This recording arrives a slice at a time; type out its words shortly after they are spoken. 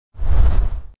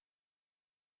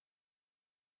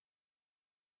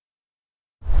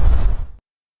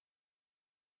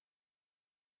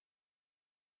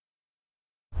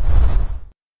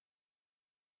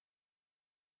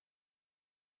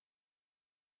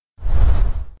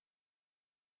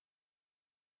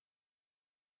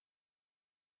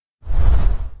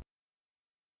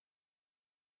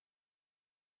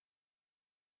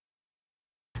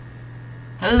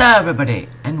Hello everybody,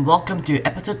 and welcome to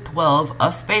episode 12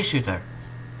 of SpaceShooter.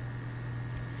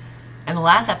 In the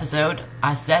last episode,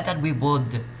 I said that we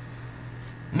would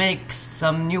make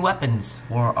some new weapons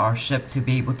for our ship to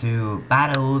be able to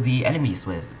battle the enemies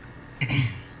with. I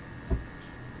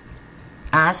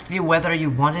asked you whether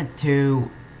you wanted to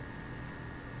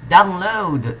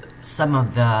download some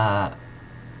of the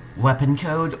weapon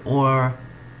code or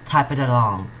type it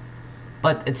along,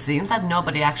 but it seems that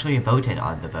nobody actually voted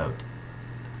on the vote.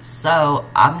 So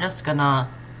I'm just gonna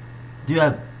do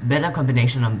a bit of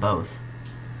combination on both.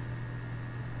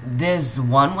 There's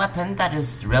one weapon that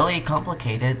is really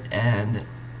complicated and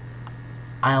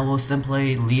I will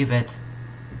simply leave it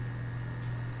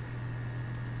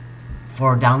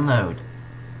for download.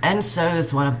 And so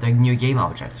is one of the new game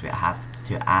objects we have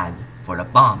to add for the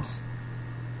bombs.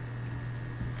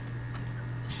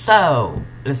 So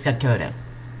let's get coding.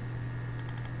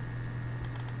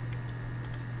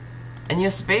 In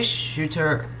your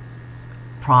SpaceShooter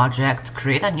project,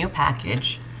 create a new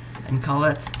package and call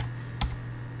it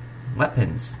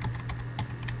weapons.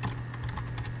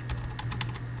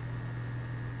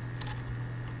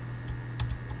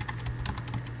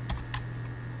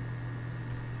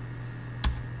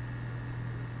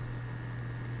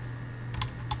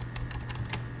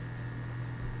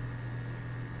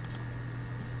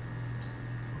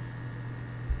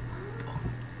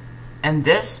 And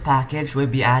this package will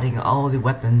be adding all the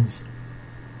weapons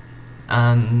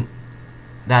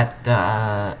that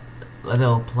the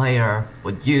little player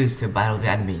would use to battle the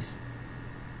enemies.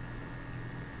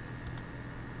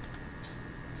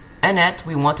 In it,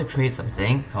 we want to create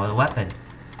something called a weapon.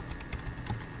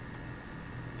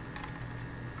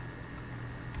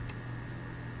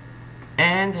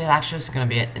 And it actually is going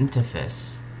to be an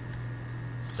interface.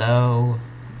 So,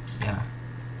 yeah.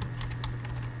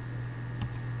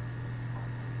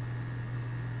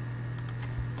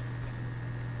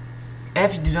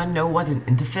 If you do not know what an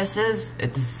interface is,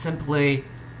 it is simply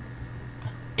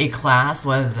a class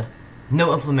with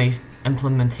no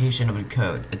implementation of the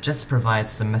code. It just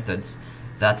provides the methods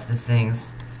that the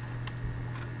things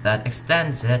that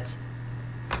extends it,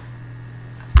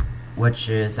 which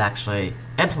is actually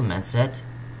implements it,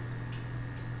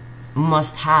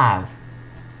 must have.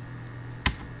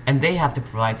 And they have to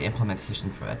provide the implementation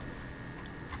for it.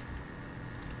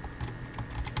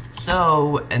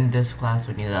 So, in this class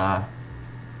we need a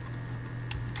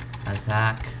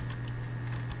attack.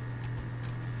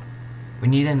 We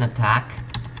need an attack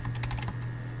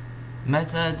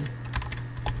method.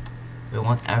 We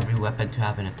want every weapon to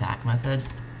have an attack method.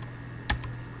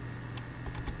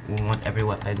 We want every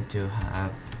weapon to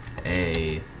have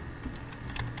a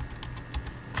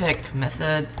pick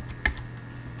method.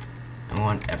 We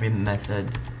want every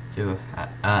method to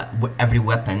every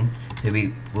weapon to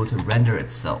be able to render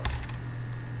itself.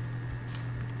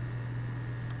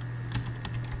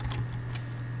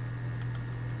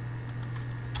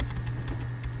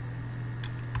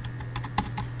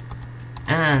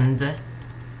 And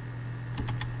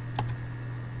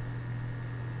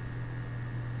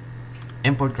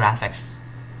import graphics.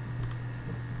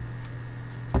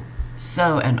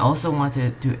 So, and also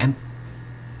wanted to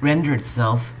render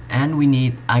itself, and we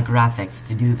need a graphics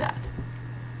to do that.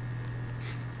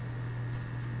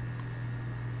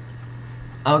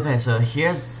 Okay, so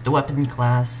here's the weapon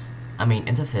class,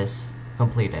 interface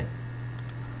completed.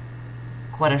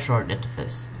 Quite a short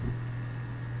interface.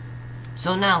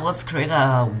 So now let's create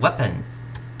a weapon.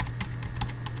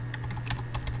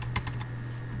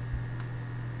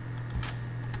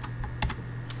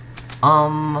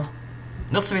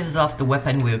 Let's reset off the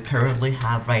weapon we currently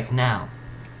have right now.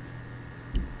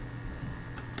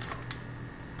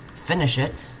 Finish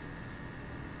it.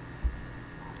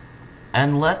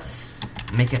 And let's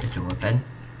make it into a weapon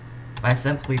by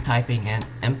simply typing in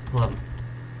implement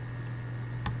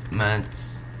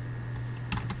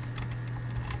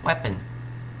weapon.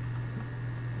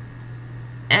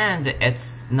 And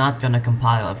it's not gonna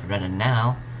compile if we run it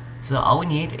now, so all we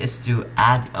need is to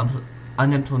add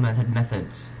unimplemented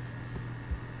methods,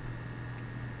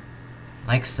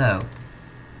 like so.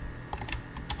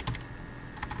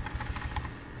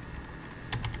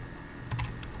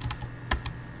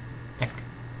 Tick.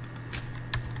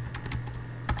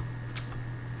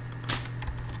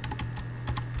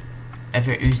 If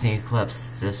you're using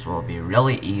Eclipse, this will be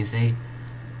really easy.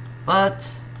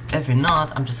 But if you're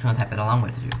not, I'm just gonna type it along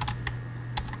with you.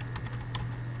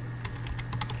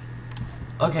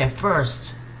 Okay,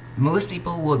 first, most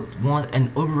people would want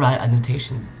an override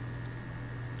annotation.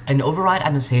 An override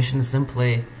annotation is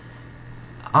simply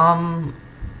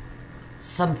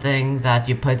something that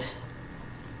you put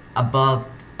above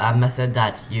a method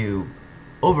that you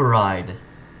override,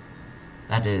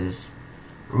 that is,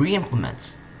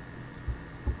 re-implement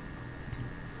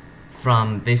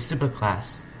from the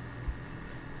superclass.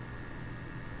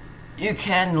 You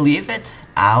can leave it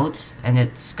out and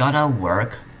it's gonna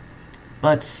work,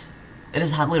 but it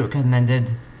is highly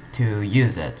recommended to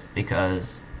use it,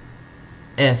 because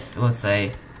if, let's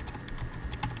say,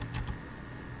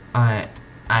 I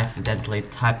accidentally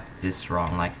typed this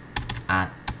wrong, like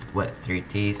with 3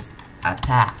 T's,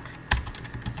 attack.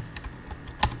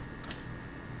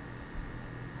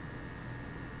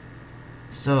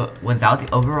 So without the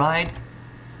override,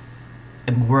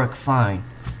 it would work fine.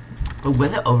 But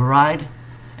with the override,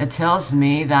 it tells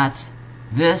me that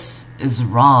this is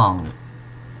wrong.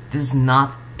 This is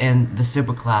not in the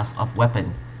superclass of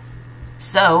weapon.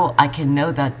 So I can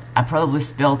know that I probably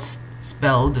spelled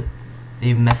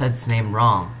the method's name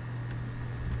wrong.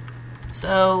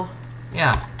 So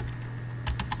yeah.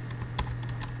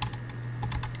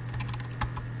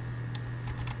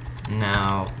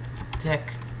 Now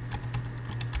tick.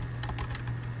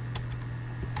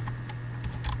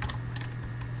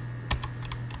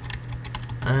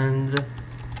 And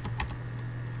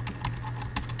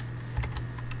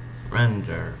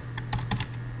render.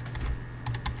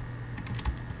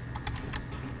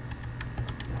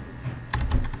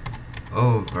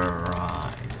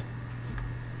 Override.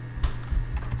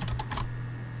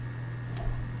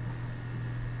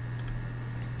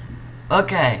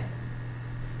 Okay,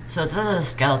 so this is a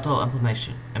skeletal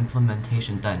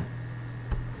implementation done.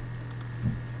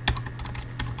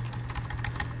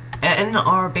 In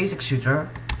our basic shooter,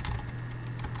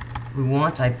 we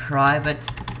want a private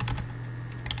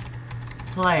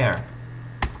player.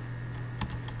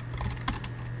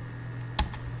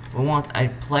 We want a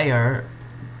player,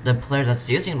 the player that's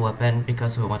using the weapon,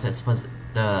 because we want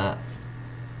their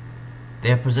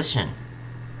position.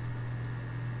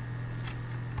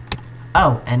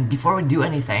 Oh, and before we do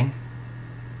anything,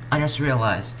 I just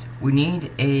realized we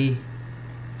need a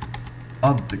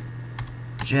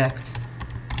object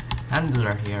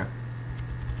handler here.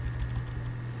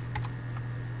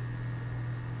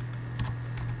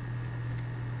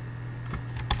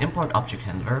 Import object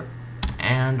handler,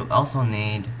 and we also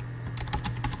need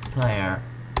player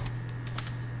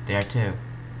there too,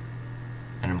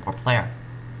 and import player,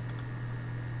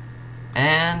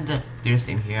 and do the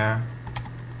same here.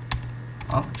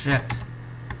 Object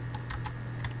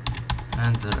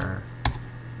handler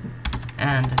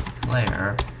and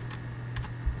player,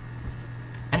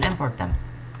 and import them.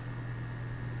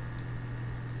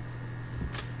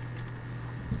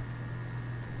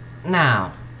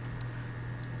 Now,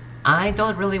 I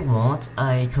don't really want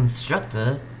a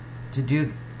constructor to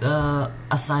do the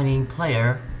assigning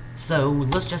player, so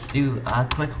let's just do a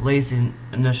quick lazy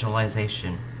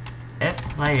initialization. If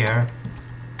player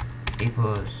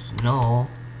equals null,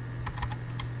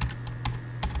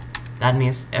 that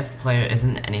means if player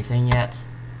isn't anything yet,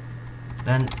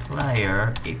 then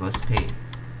player equals p.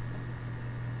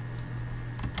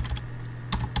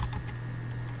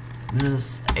 This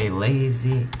is a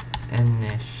lazy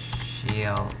initialization.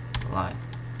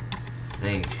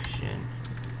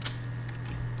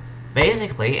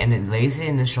 Basically, and lazy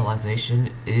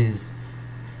initialization is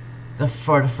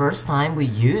for the first time we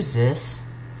use this,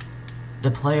 the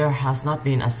player has not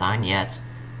been assigned yet,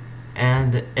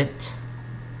 and it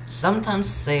sometimes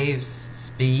saves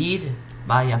speed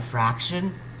by a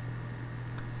fraction.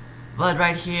 But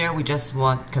right here we just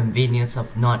want convenience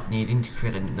of not needing to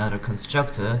create another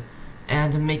constructor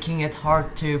and making it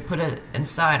hard to put it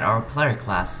inside our player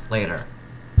class later.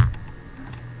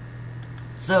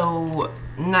 So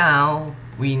now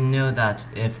we know that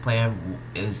if player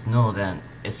is null, then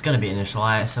it's gonna be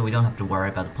initialized, so we don't have to worry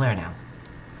about the player now.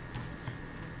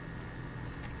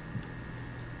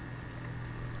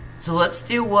 So let's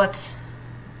do what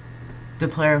the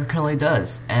player currently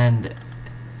does, and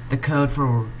the code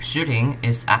for shooting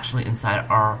is actually inside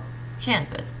our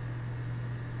canvas.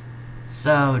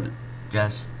 So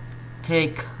just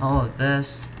take all of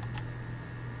this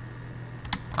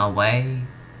away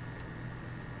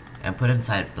and put it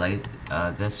inside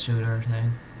this shooter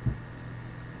thing,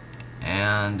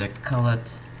 and call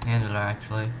it handler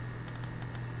actually.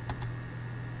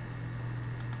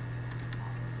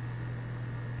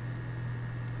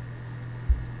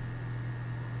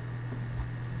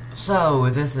 So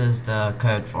this is the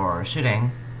code for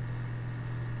shooting,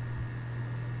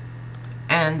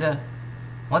 and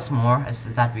what's more is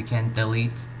that we can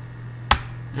delete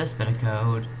this bit of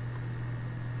code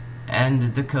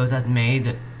and the code that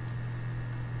made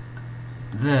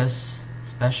this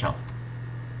special.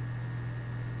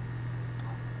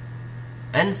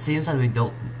 And it seems that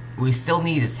we still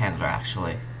need this handler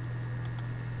actually.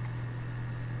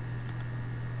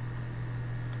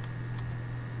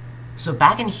 So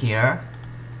back in here,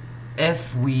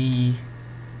 if we,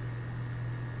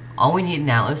 all we need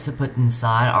now is to put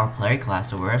inside our player class.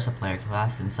 So where's the player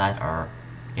class? Inside our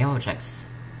game objects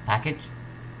package,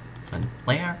 then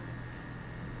player,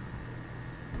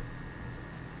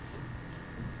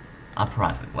 a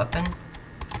private weapon,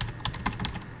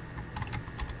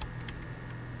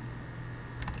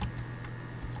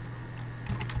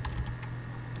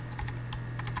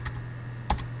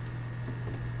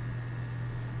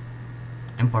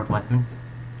 import weapon,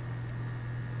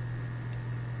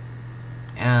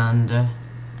 and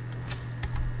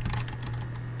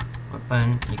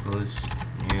weapon equals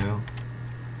new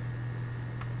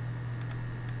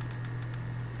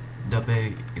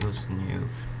w equals new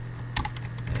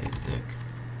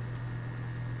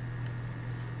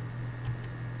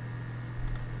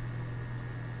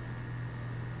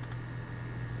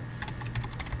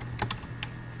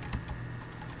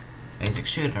basic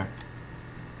shooter.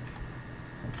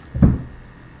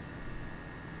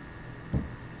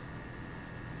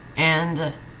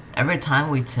 And every time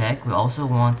we tick, we also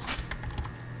want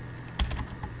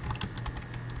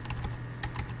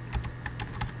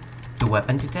the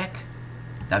weapon to tick,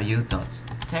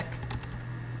 w.tick.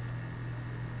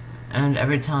 And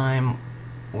every time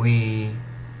we,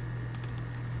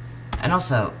 and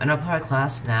also in our player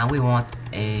class now we want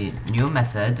a new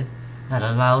method that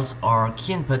allows our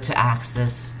key input to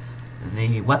access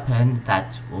the weapon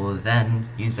that will then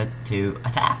use it to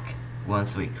attack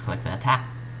once we click the attack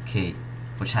key,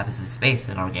 which happens in space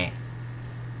in our game.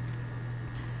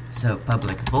 So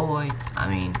public void,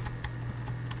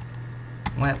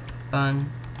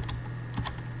 weapon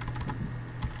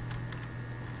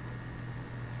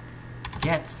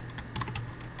get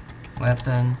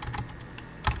weapon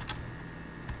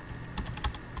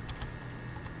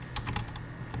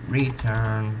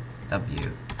return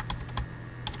w.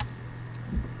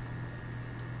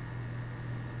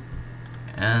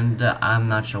 And I'm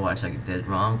not sure what I did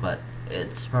wrong, but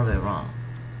it's probably wrong.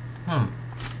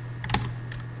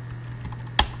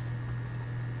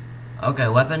 Okay,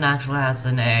 weapon actually has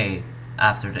an A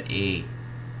after the E.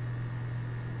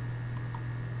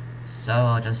 So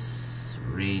I'll just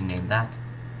rename that.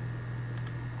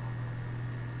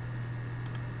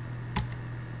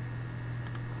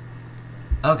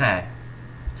 Okay,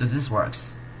 so this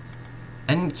works.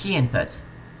 And key input.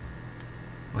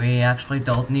 We actually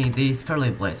don't need these curly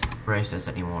braces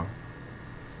anymore.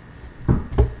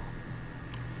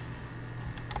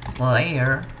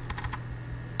 Player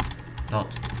dot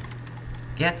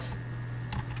get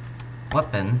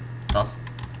weapon dot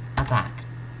attack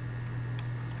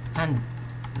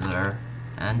handler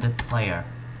and the player.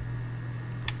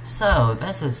 So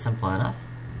this is simple enough.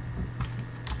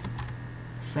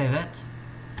 Save it.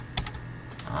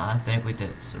 I think we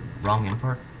did the wrong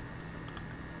import.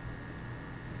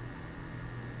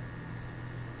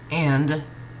 And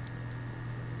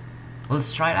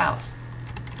let's try it out.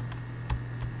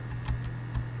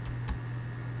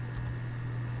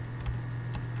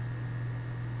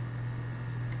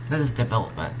 This is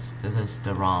development. This is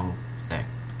the wrong thing.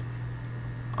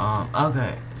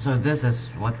 Okay, so this is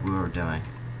what we were doing.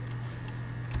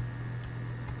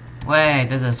 Wait,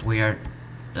 this is weird.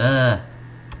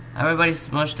 Everybody's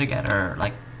smushed together.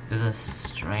 Like, this is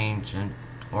strange and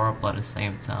horrible at the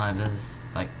same time. This is,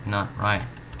 like, not right.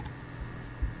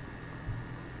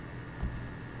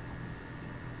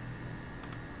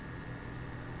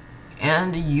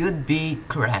 And you'd be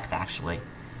correct, actually.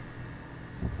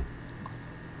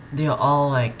 They're all,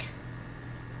 like,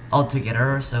 all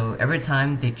together, so every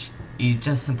time you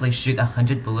just simply shoot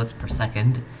 100 bullets per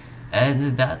second,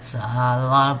 and that's a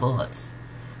lot of bullets.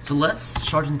 So let's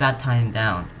shorten that time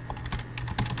down.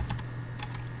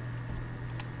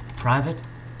 Private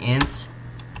int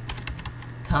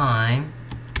time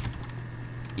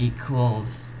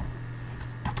equals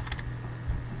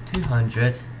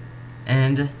 200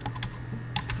 and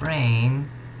frame,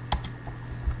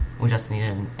 we just need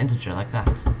an integer like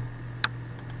that.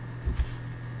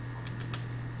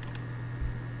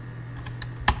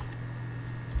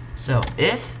 So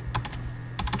if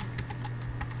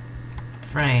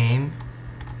frame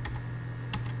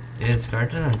is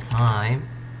greater than time,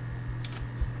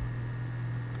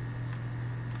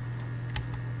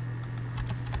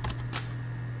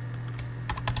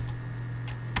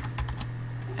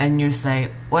 and you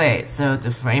say, wait, so the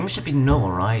frame should be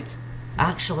null, right?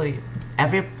 Actually,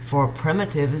 for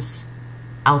primitives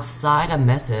outside a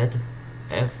method,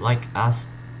 if like a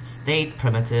state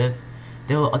primitive,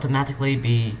 they will automatically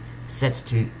be set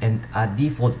to a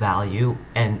default value,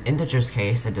 and integer's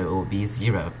case it will be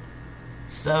 0.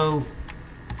 So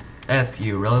if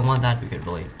you really want that, we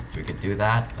could do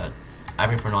that, but I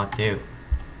prefer not to.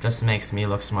 Just makes me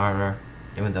look smarter,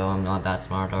 even though I'm not that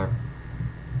smarter.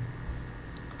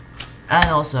 And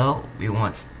also, we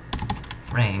want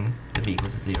frame to be equal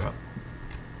to 0.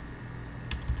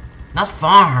 Not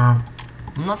farm!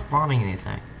 I'm not farming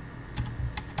anything.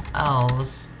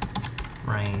 Else,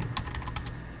 frame.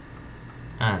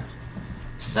 As.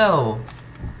 So,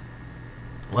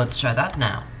 let's try that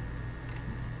now.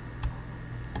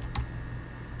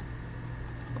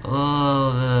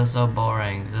 Oh, this is so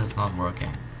boring. This is not working.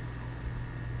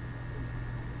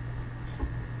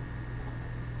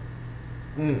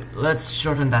 Let's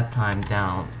shorten that time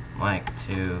down, like,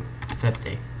 to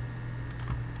 50.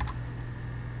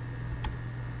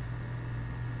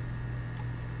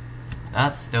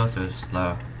 That's still so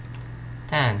slow.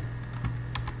 10.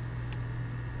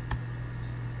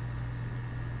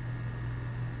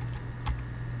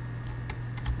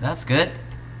 That's good.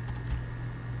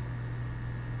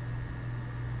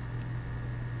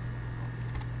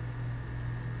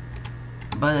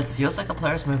 But it feels like the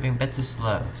player's moving a bit too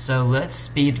slow, so let's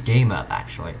speed the game up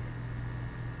actually.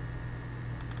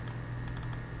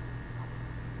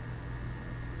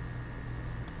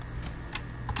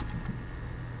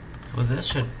 Well, this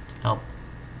should help.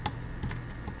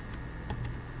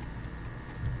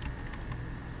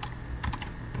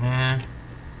 Nah.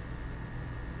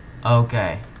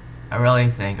 Okay. I really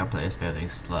think our player's moving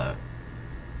slow.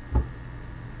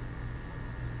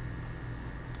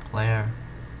 Player.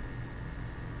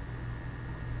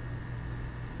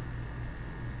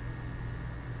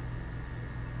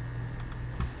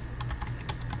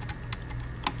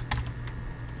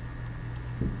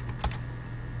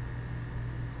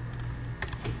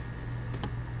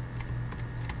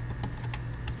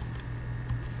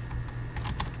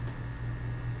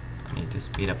 I need to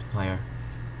speed up the player.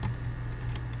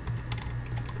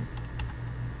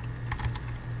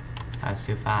 That's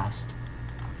too fast.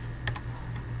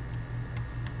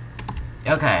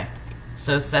 Okay,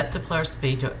 so set the player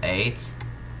speed to 8.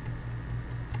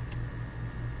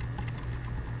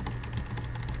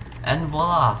 And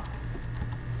voila!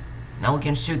 Now we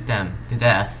can shoot them to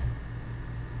death.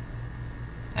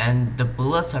 And the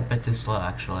bullets are a bit too slow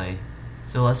actually.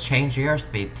 So let's change your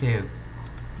speed too.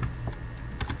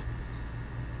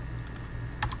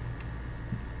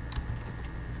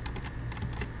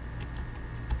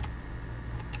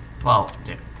 Well,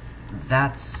 dude,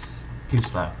 that's too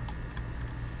slow.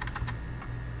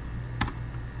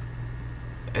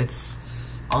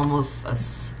 It's almost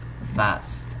as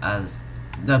fast as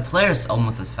the player's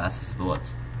almost as fast as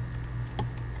bullets.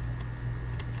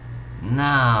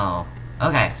 Now,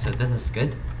 okay, so this is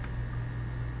good.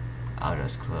 I'll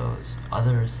just close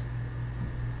others.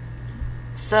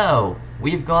 So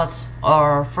we've got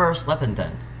our first weapon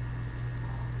then.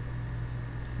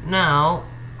 Now,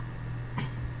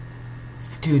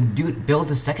 to build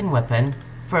the second weapon,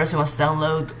 first we must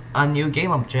download a new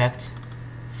game object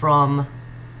from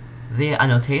the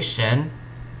annotation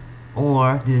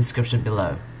or the description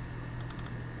below.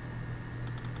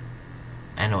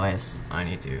 Anyways, I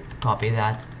need to copy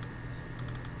that.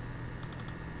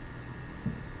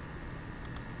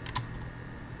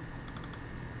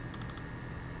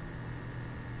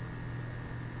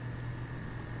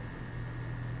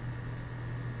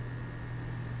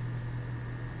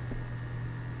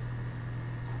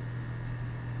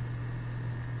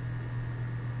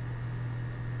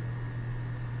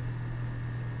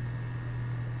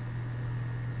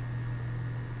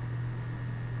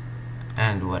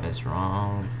 And what is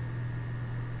wrong?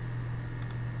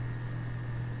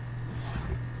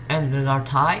 And with our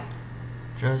type,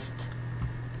 just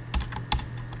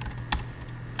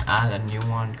add a new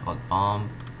one called bomb.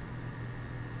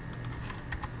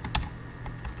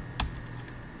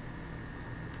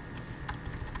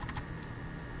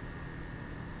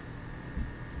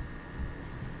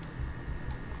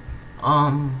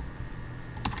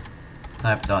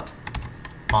 Type dot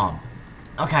bomb.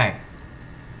 Okay.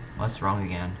 What's wrong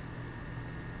again?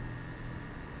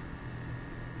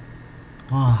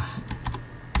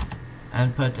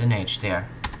 And put an H there.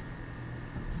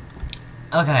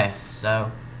 Okay,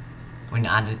 so we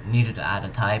needed to add a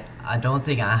type. I don't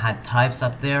think I had types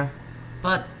up there,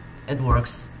 but it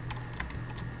works.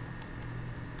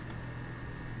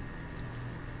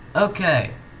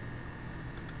 Okay.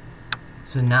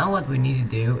 So now what we need to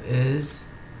do is,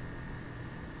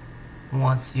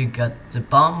 once you got the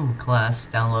bomb class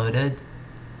downloaded,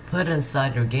 put it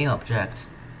inside your game object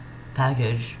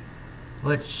package,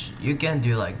 which you can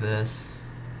do like this.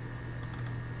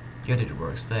 go to the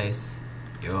workspace,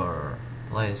 your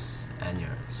place, and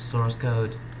your source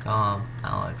code, com,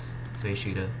 Alex,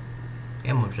 SpaceShooter,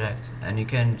 game object, and you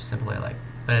can simply like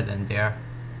put it in there.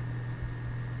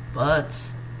 But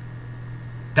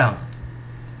don't.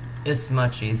 It's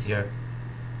much easier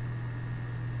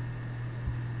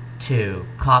to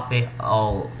copy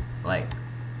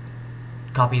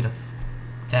copy the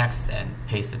text and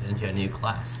paste it into a new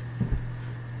class.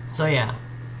 So yeah,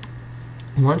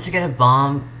 once you get a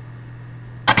bomb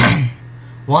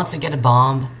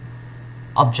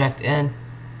object in,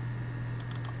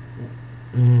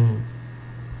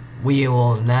 we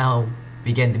will now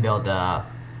begin to build a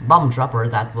bomb dropper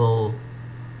that will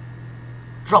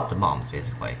drop the bombs,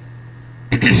 basically.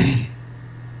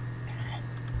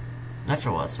 Not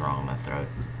sure what's wrong with my throat.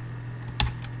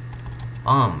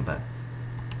 Bomb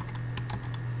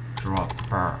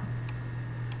dropper.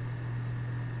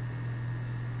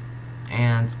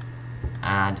 And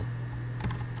add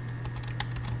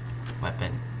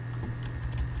weapon.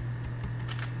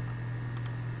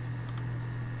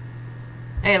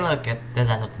 Hey look, it did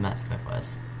that automatically for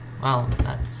us. Well,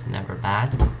 that's never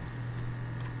bad.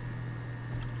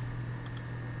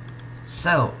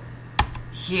 So,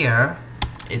 here,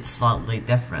 it's slightly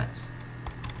different.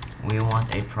 We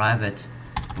want a private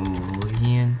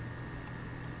boolean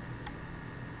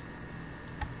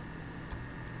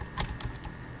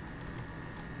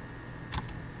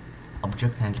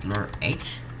object handler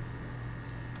H,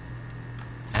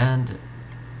 and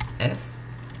if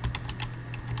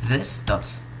this dot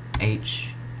H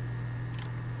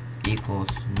equals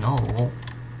null,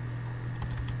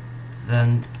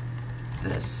 then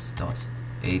this dot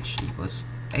H equals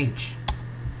H.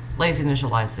 Lazy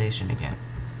initialization again.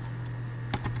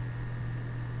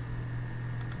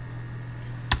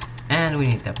 And we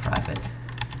need the private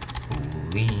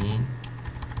boolean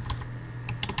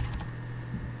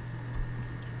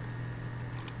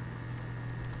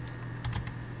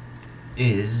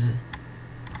is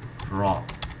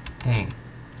dropping.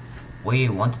 We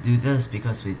want to do this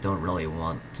because we don't really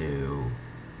want to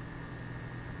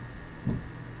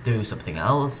do something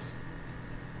else.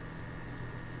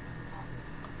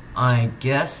 I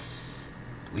guess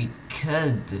we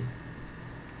could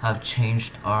have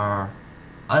changed our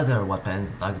other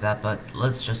weapon like that, but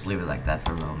let's just leave it like that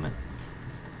for a moment.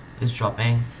 It's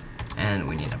dropping, and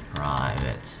we need a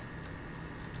private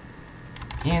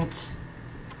int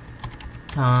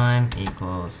time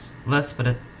equals, let's put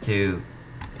it to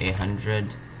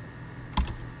 100,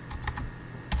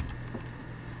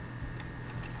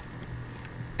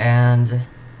 and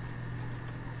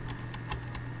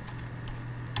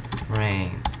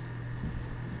frame.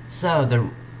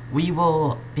 So we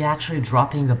will be actually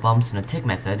dropping the bombs in a tick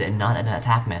method and not in an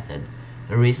attack method.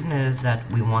 The reason is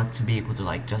that we want to be able to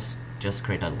like just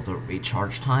create a little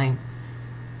recharge time,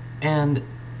 and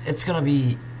it's gonna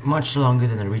be much longer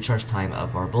than the recharge time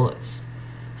of our bullets.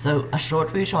 So a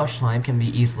short recharge time can be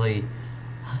easily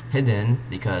hidden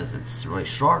because it's really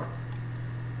short,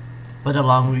 but a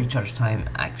long recharge time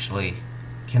actually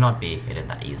cannot be hidden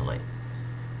that easily.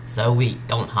 So we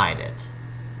don't hide it.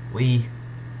 We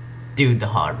do the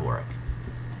hard work.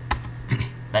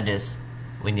 That is,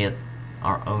 we need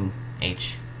our own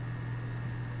H.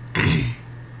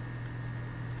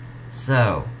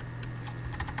 So,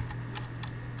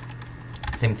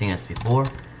 same thing as before.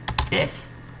 If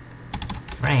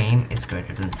frame is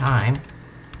greater than time,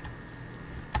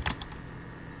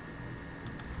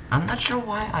 I'm not sure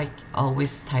why I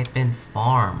always type in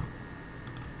farm.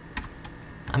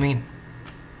 I mean,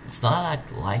 it's not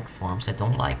that I like farms, I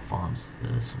don't like farms.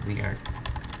 This is weird.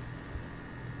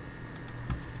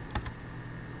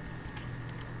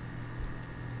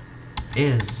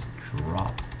 Is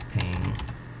dropping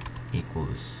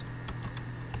equals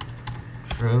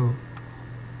true,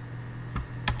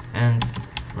 and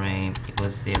frame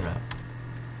equals 0.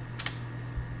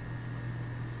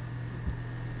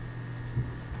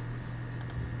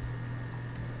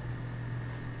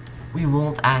 We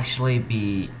won't actually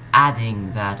be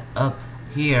adding that up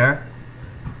here.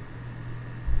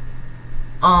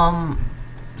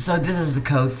 So this is the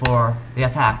code for the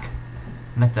attack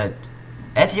method.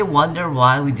 If you wonder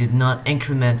why we did not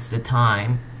increment the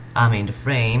time, the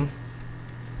frame,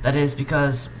 that is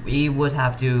because we would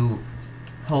have to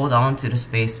hold on to the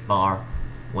space bar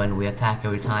when we attack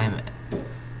every time.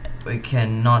 We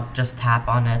cannot just tap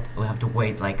on it. We have to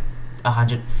wait like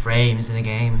 100 frames in the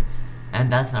game,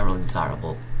 and that's not really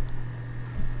desirable.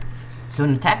 So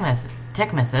in the attack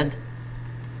method,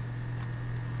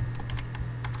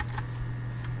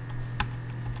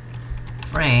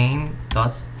 frame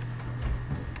dot,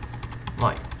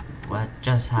 wait, what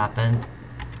just happened?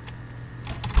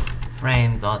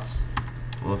 frame dot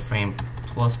frame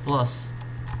plus plus.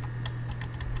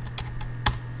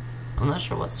 I'm not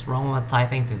sure what's wrong with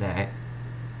typing today.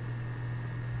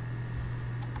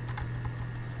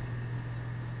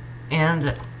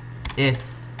 And if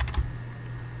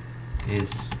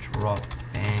is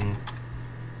dropping,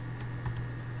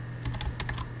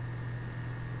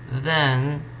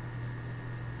 then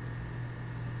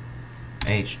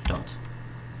h dot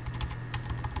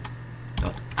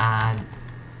add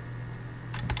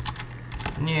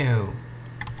new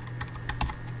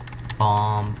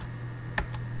bomb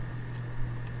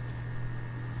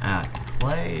add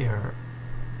player.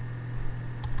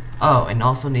 Oh, and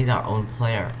also need our own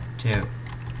player too.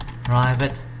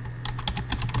 Private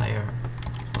player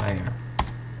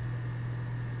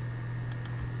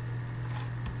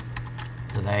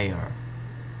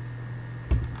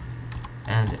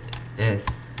and if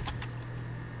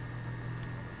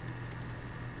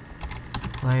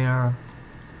player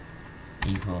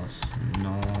equals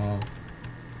null,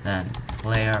 then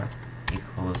player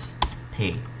equals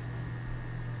p.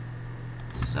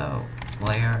 So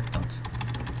player dot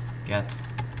get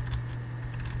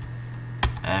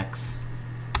x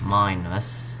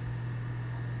minus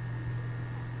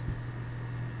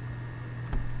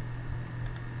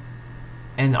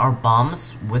and our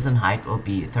bomb's width and height will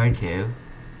be 32,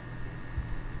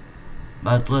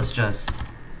 but let's just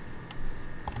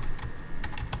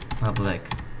public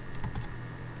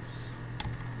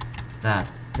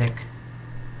static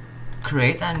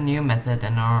create a new method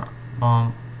in our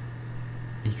bomb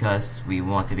because we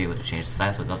want to be able to change the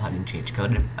size without having to change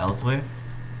code elsewhere.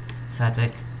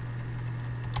 Static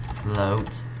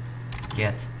float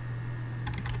get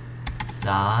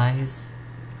size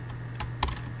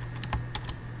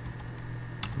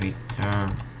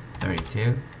return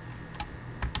 32.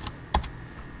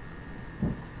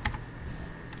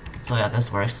 So yeah,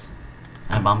 this works.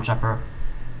 And bomb chopper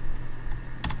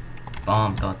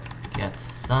bomb dot get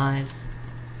size,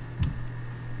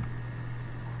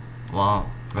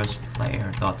 well, first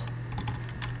player dot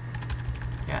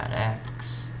get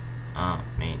x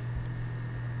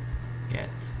get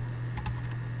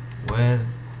width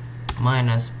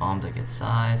minus bomb dot get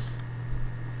size.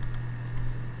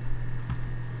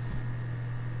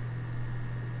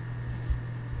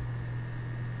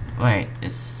 Wait,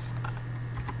 it's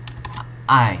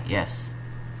yes.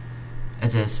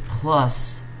 It is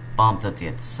plus bomb dot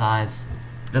get size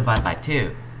divided by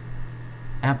 2.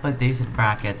 And put these in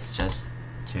brackets just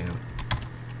to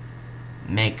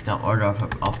make the order of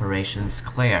operations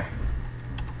clear.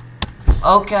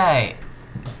 Okay,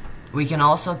 we can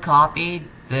also copy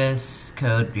this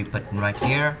code we put in right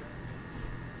here.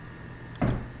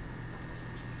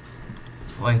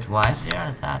 Wait, why is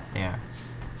there that there?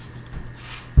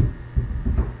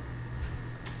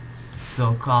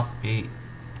 So copy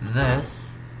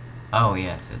this. Oh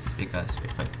yes, it's because we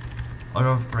put order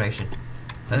of operation.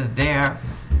 Put it there.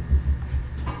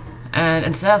 And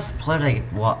instead of putting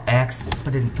x,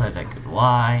 put in predicate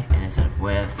y, and instead of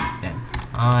width, then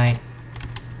height.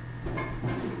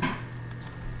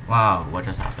 Wow, what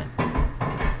just happened?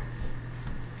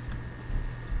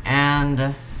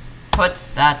 And put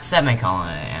that semicolon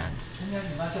at the end.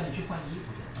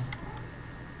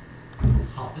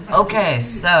 Okay,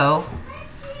 so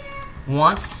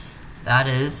once that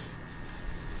is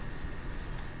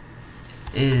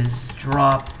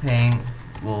dropping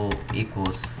will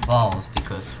equals false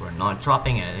because we're not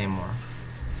dropping it anymore.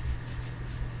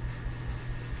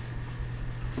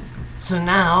 So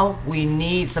now we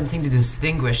need something to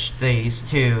distinguish these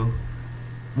two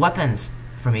weapons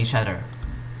from each other.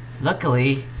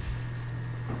 Luckily,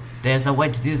 there's a way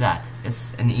to do that.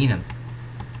 It's an enum.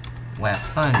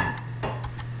 Weapon.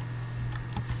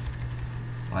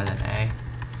 With an A.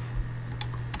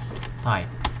 Type.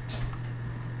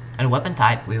 And weapon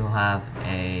type, we will have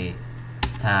a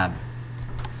tab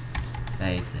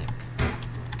basic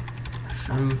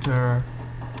shooter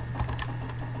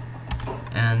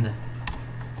and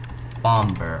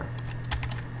bomber.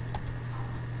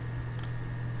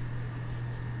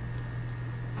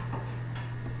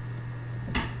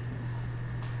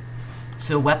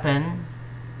 So weapon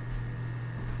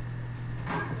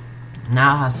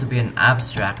now has to be an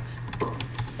abstract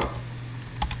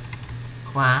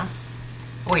class.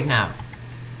 Wait, now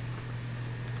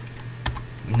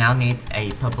we now need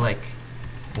a public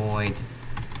void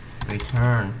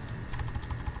return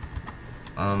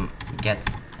get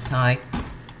type,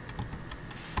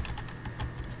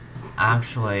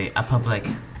 actually a public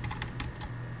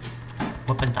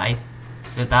weapon type,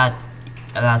 so that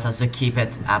allows us to keep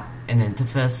it up in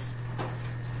interface,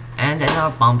 and in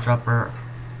our bomb dropper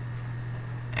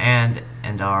and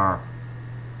in our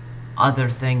other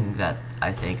thing that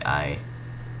I think I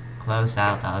closed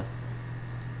out of.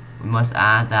 We must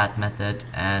add that method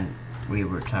and we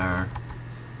return.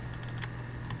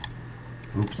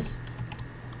 Oops.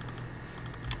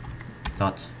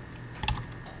 Dot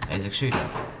basic shooter.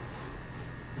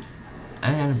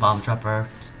 And then bomb dropper,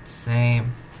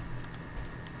 same.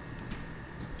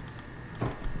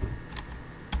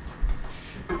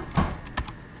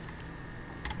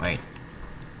 Wait.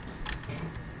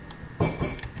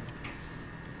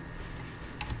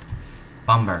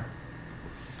 Bomber.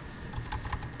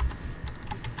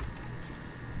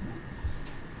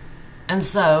 And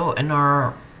so, in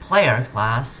our player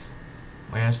class,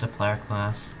 where's the player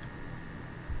class?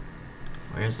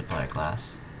 Where's the player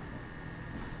class?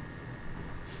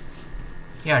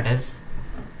 Here it is.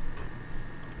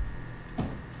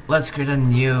 Let's create a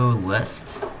new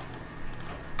list.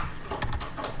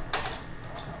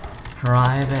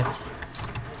 Private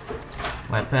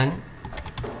weapon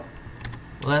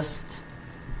list.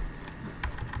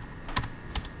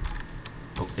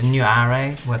 A new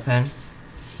array weapon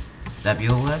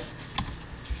W list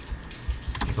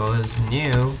equals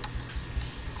new.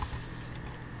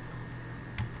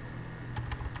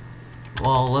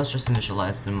 Well, let's just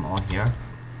initialize them all here.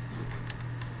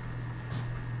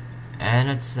 And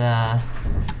it's I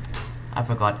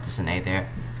forgot there's an A there.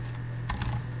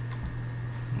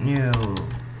 New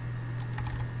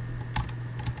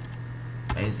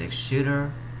basic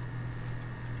shooter.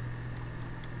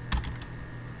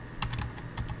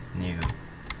 New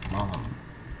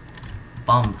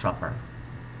bomb dropper.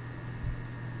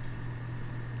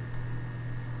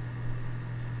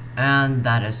 And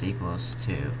that is equals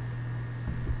to.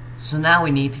 So now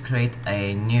we need to create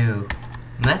a new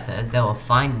method that will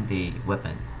find the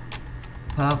weapon.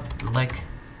 Public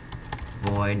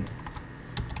void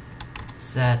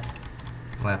set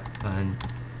weapon,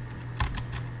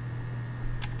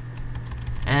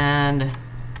 and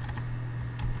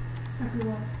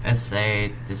let's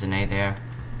say there's an A there.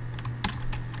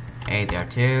 A there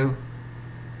too.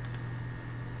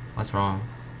 What's wrong?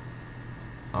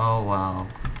 Oh wow.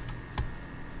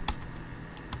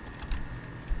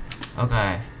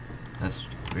 Okay, let's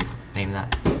rename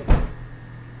that.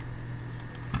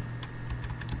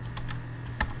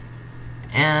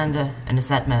 And in the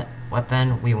set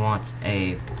weapon, we want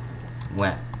a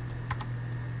weapon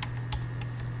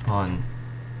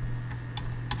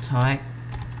type,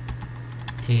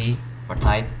 T for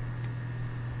type,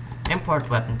 import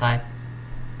weapon type,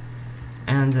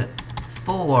 and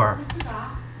for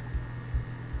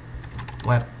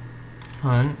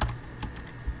weapon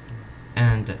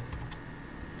and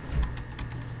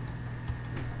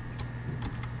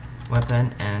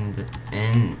weapon and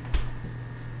in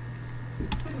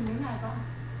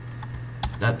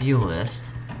W list.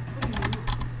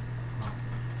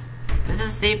 This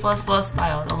is C++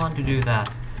 style. I don't want to do that.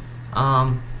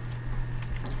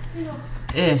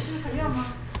 If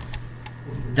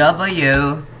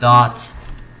W dot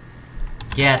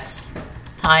gets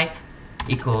type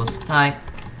equals type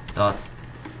dot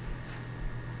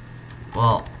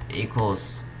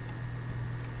equals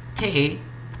T,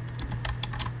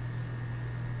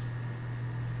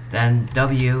 then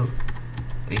W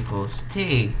equals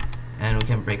T, and we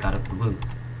can break out of the loop.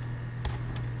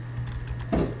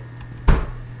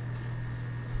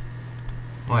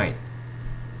 Wait,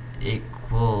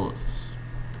 equals,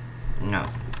 no,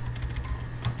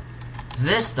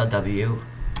 this dot W.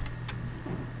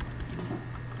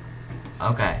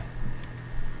 Okay,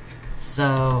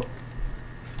 so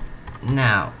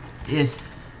now if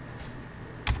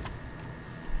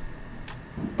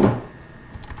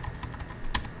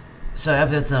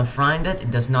it's unfriended, it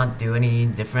does not do any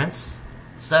difference.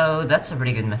 So that's a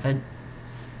pretty good method.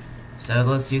 So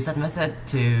let's use that method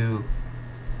to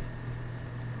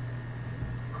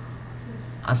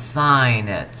assign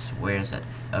it. Where is it?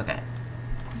 Okay.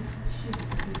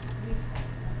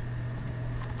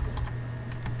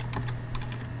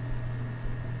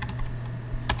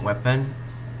 Weapon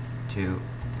to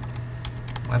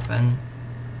weapon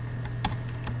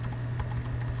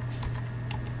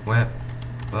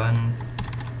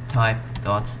type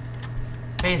dot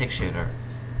basic shooter,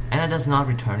 and it does not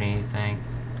return anything.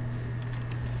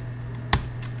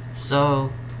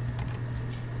 So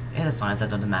it assigns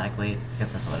it automatically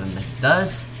because that's what a method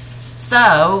does.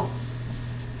 So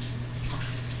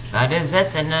that is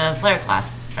it in the player class,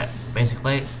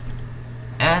 basically.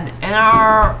 And in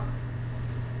our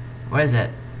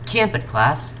Campit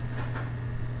class,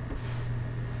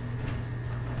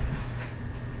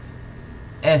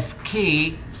 if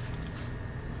key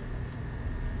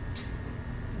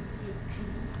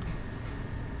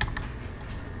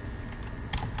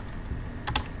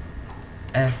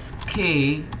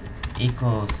key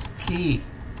equals key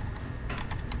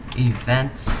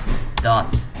event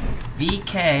dot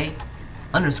vk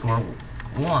underscore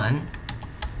 1,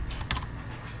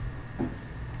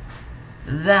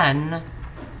 then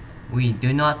we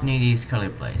do not need these curly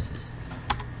braces.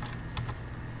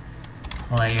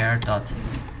 Player dot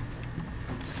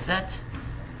set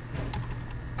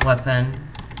weapon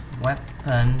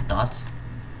dot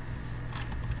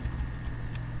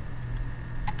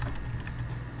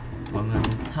woman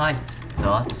type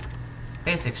dot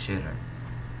basic shooter.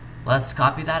 Let's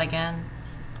copy that again.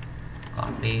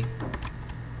 Copy,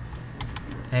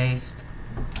 paste.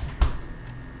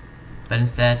 But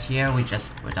instead here we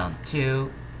just put down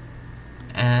 2,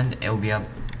 and it will be a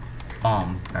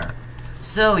bomber.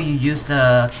 So you use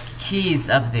the keys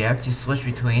up there to switch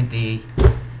between the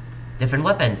different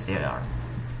weapons there are.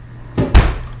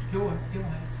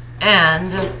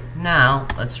 And now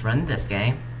let's run this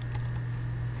game.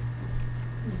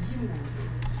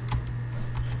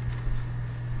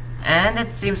 And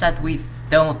it seems that we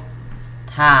don't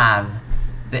have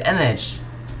the image,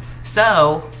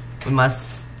 so we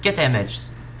must get the image.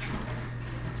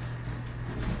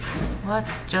 What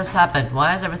just happened?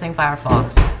 Why is everything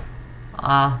Firefox?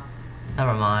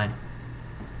 Never mind.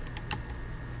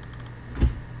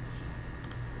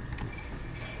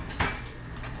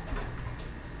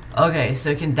 Okay, so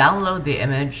you can download the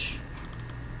image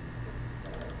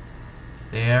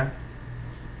there,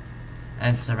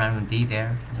 and it's a random D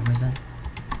there for some reason.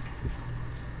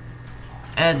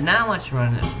 And now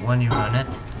when you run it,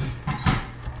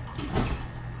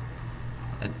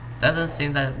 it doesn't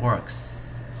seem that it works.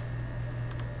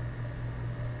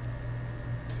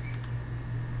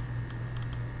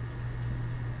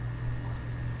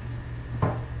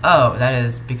 Oh, that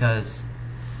is because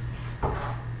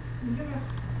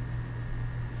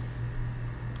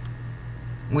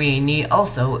we need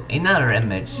also another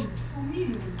image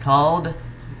called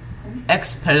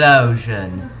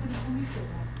explosion.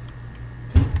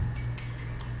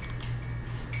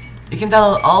 You can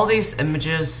download all these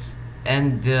images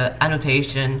and the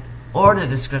annotation or the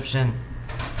description.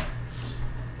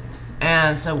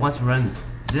 And so once we run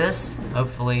this,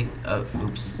 hopefully, oh,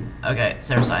 oops. Okay,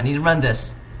 seriously, I need to run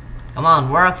this. Come on,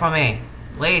 work for me.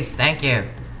 Please, thank you.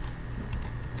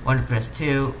 1 press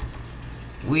 2.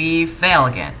 We fail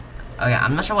again. Okay,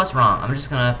 I'm not sure what's wrong. I'm just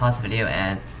gonna pause the video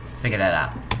and figure that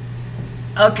out.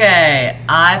 Okay,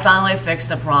 I finally fixed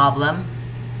the problem.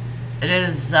 It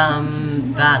is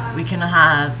that we can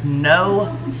have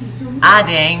no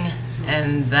adding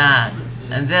in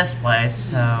this place,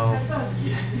 so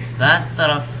that sort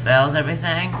of fails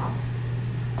everything.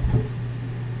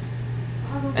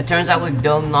 It turns out we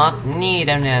do not need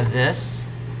any of this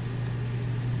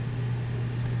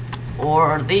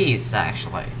or these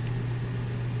actually.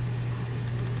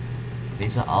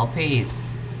 These are all P's.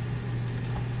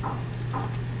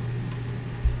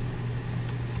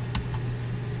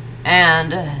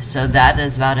 And so that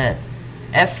is about it.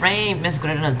 If frame is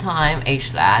greater than time, H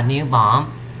should add new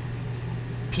bomb.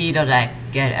 P to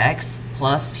get X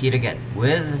plus P to get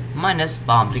width minus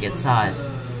bomb to get size.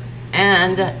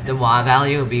 And the Y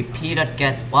value will be P to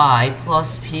get Y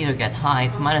plus P to get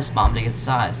height minus bomb to get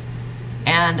size.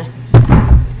 And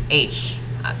H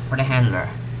for the handler.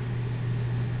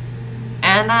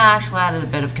 And I actually added a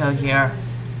bit of code here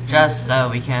just so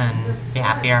we can be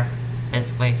happier,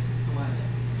 basically.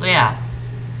 So yeah.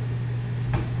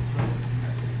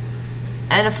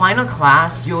 And the final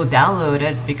class, you'll download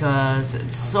it because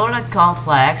it's sort of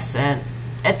complex and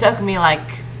it took me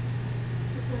like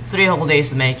 3 whole days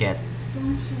to make it.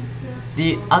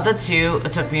 The other 2,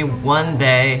 it took me 1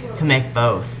 day to make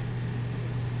both.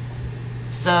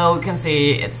 So you can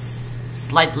see it's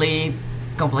slightly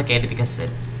complicated because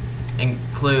it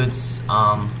includes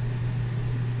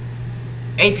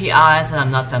APIs that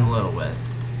I'm not familiar with.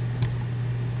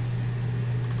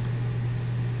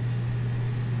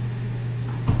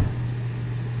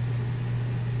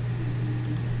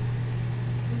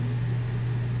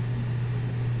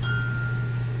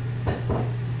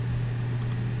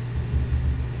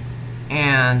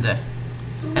 And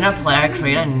in our player,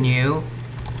 create a new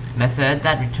method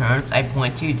that returns a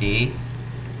point2D.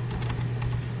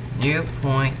 New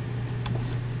point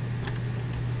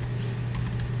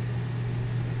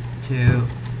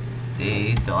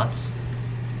 2D dot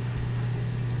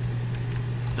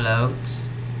float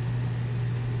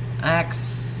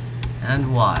X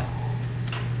and Y.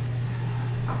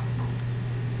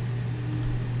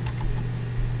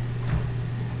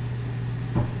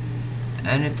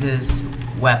 And it is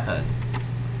weapon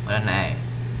with an A.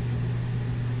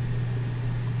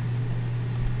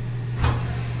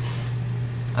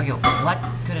 Okay, what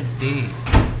could it be?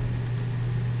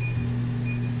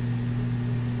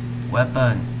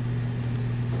 Weapon.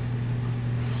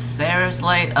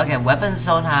 Seriously? Okay, weapons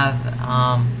don't have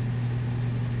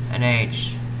an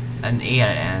H, an E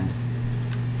at the end.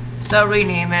 So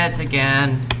rename it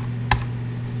again.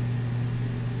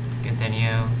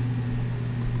 Continue.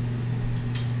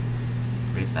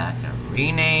 Refactor.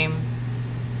 Rename.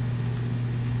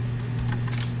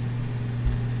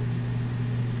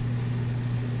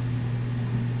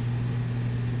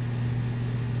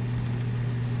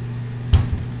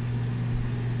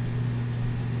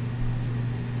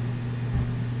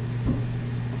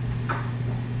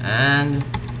 And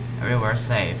everywhere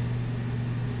safe.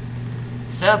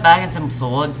 So back in some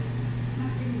sword.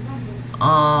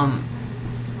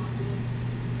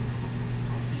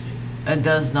 It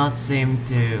does not seem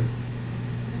to.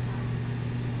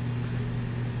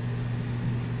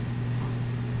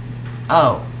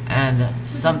 Oh, and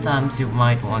sometimes you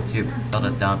might want to build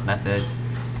a dump method.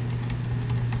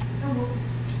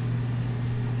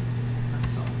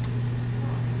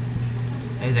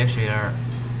 SpaceShooter.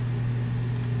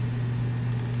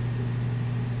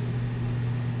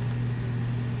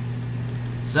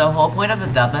 So the whole point of the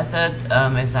dump method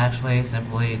is actually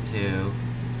simply to.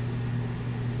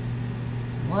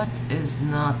 What is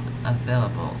not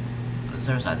available?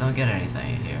 Seriously, I don't get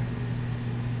anything here.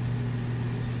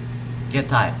 Get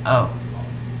type. Oh.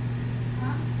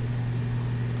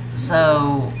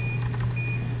 So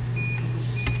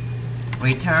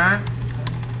return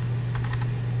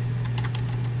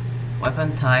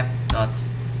weapon type dot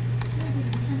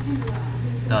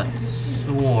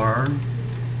sword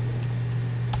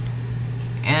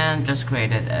and just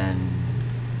create it and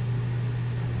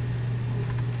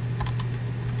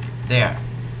there,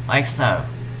 like so.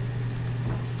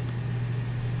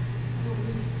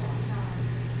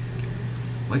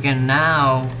 We can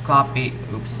now copy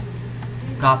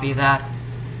that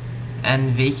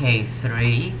and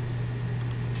VK3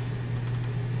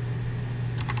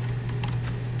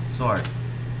 sword.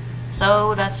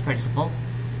 So that's pretty simple.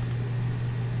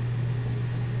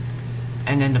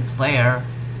 And then the player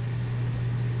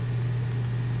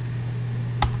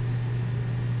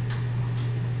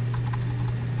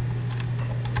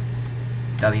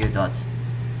w.dump,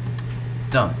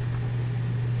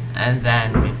 and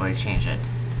then before you change it,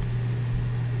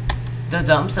 the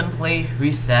dump simply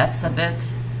resets a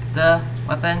bit the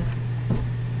weapon.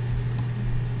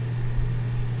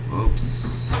 Oops.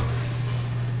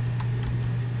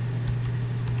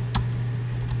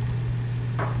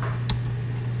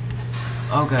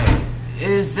 Okay,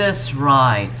 is this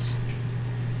right?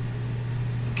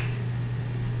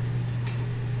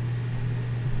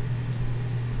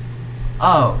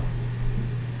 Oh,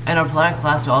 and our player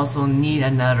class will also need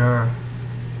another.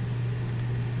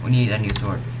 We need a new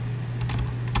sword.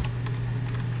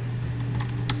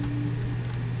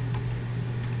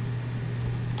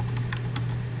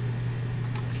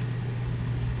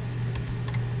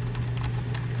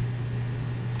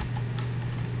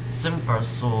 Simple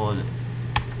sword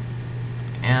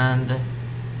and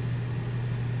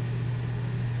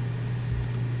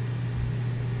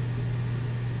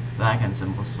back and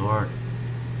simple sword.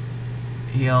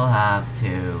 He'll have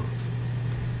to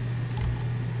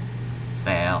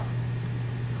fail.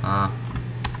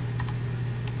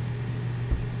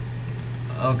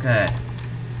 Okay.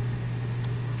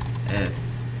 If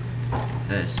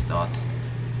this dot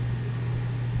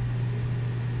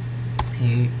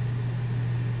p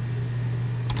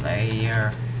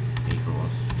player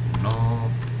equals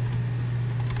null,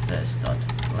 this dot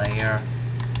player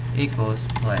equals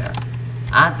player.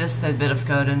 Add this bit of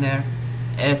code in there.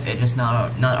 If it is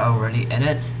not already in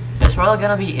it, it's probably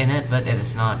gonna be in it, but if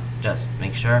it's not, just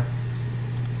make sure.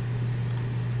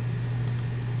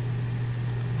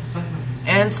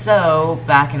 And so,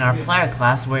 back in our player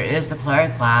class, where is the player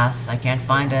class? I can't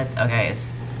find it. Okay, it's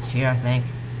here, I think.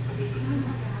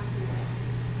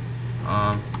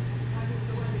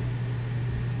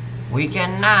 We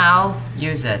can now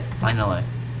use it, finally.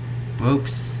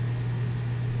 Whoops.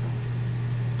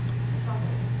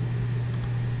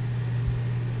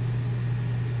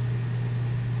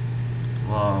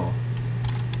 Whoa.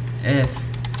 If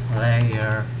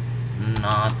player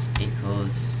not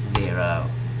equals 0,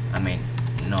 I mean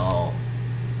no.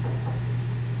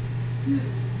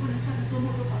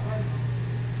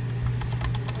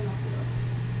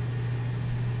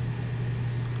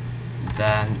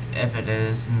 Then if it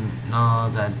is no,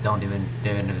 then don't even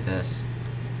do this.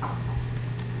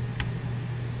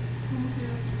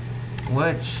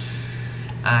 Which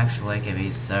actually can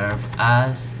be served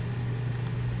as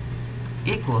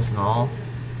equals null.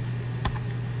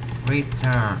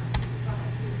 return.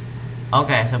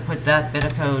 Okay, so put that bit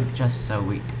of code just so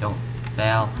we don't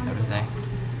fail everything.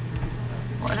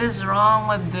 What is wrong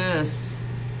with this?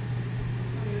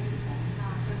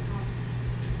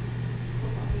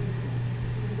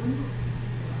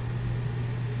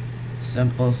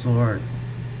 Simple sword.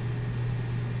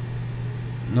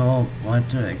 No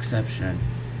pointer exception.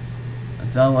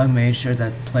 Though I made sure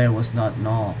that player was not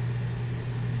null.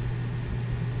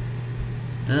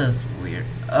 This is weird.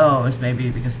 Oh, it's maybe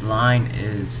because line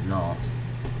is null.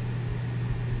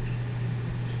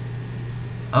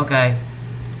 Okay.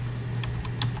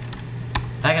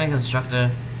 Back in the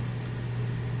constructor.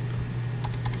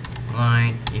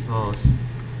 Line equals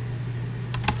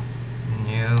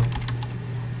new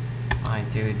line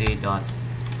 2d dot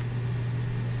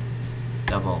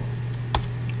double.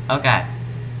 Okay.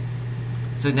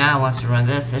 So now once you run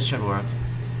this, it should work.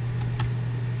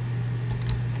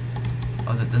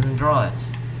 Oh, that doesn't draw it.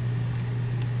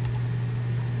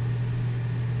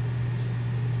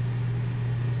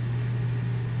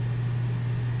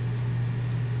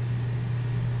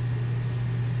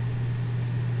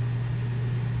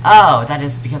 Oh, that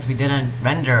is because we didn't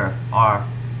render our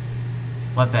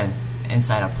weapon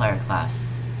inside our player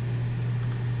class.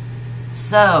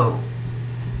 So,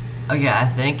 okay, I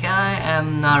think I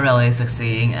am not really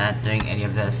succeeding at doing any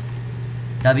of this.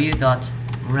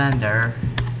 W.render,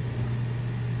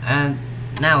 and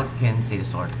now we can see the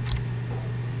sword.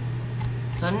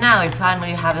 So now we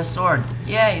finally have the sword.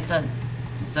 Yay! It's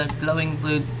a glowing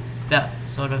blue death,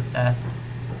 sort of death.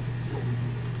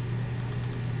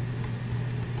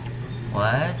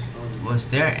 What? Was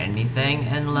there anything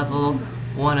in level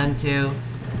 1 and 2?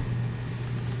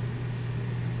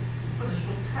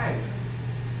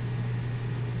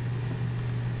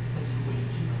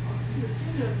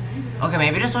 Okay,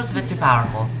 maybe this one's a bit too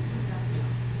powerful.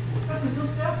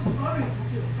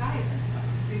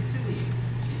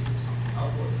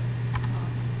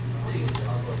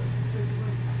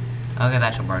 Okay,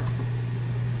 that should work.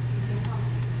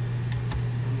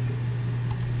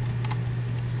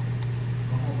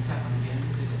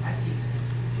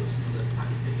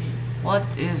 What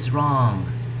is wrong?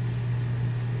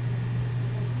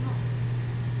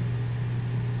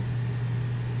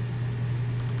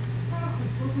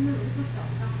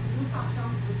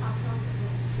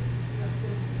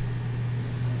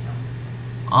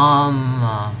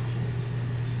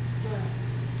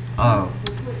 Oh.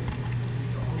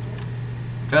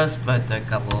 Just put a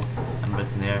couple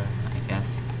numbers in there, I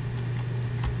guess.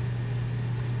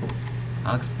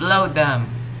 I'll explode them.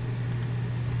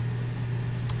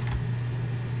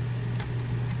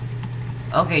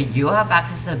 Okay, you have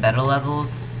access to better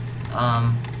levels.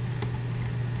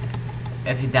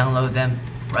 If you download them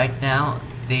right now,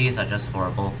 these are just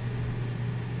horrible.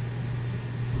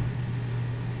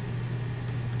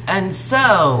 And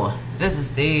so, this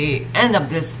is the end of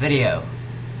this video.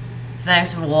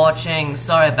 Thanks for watching.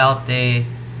 Sorry about the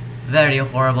very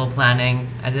horrible planning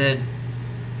I did.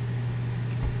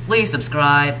 Please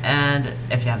subscribe, and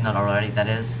if you have not already, that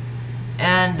is.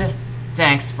 And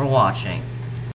thanks for watching.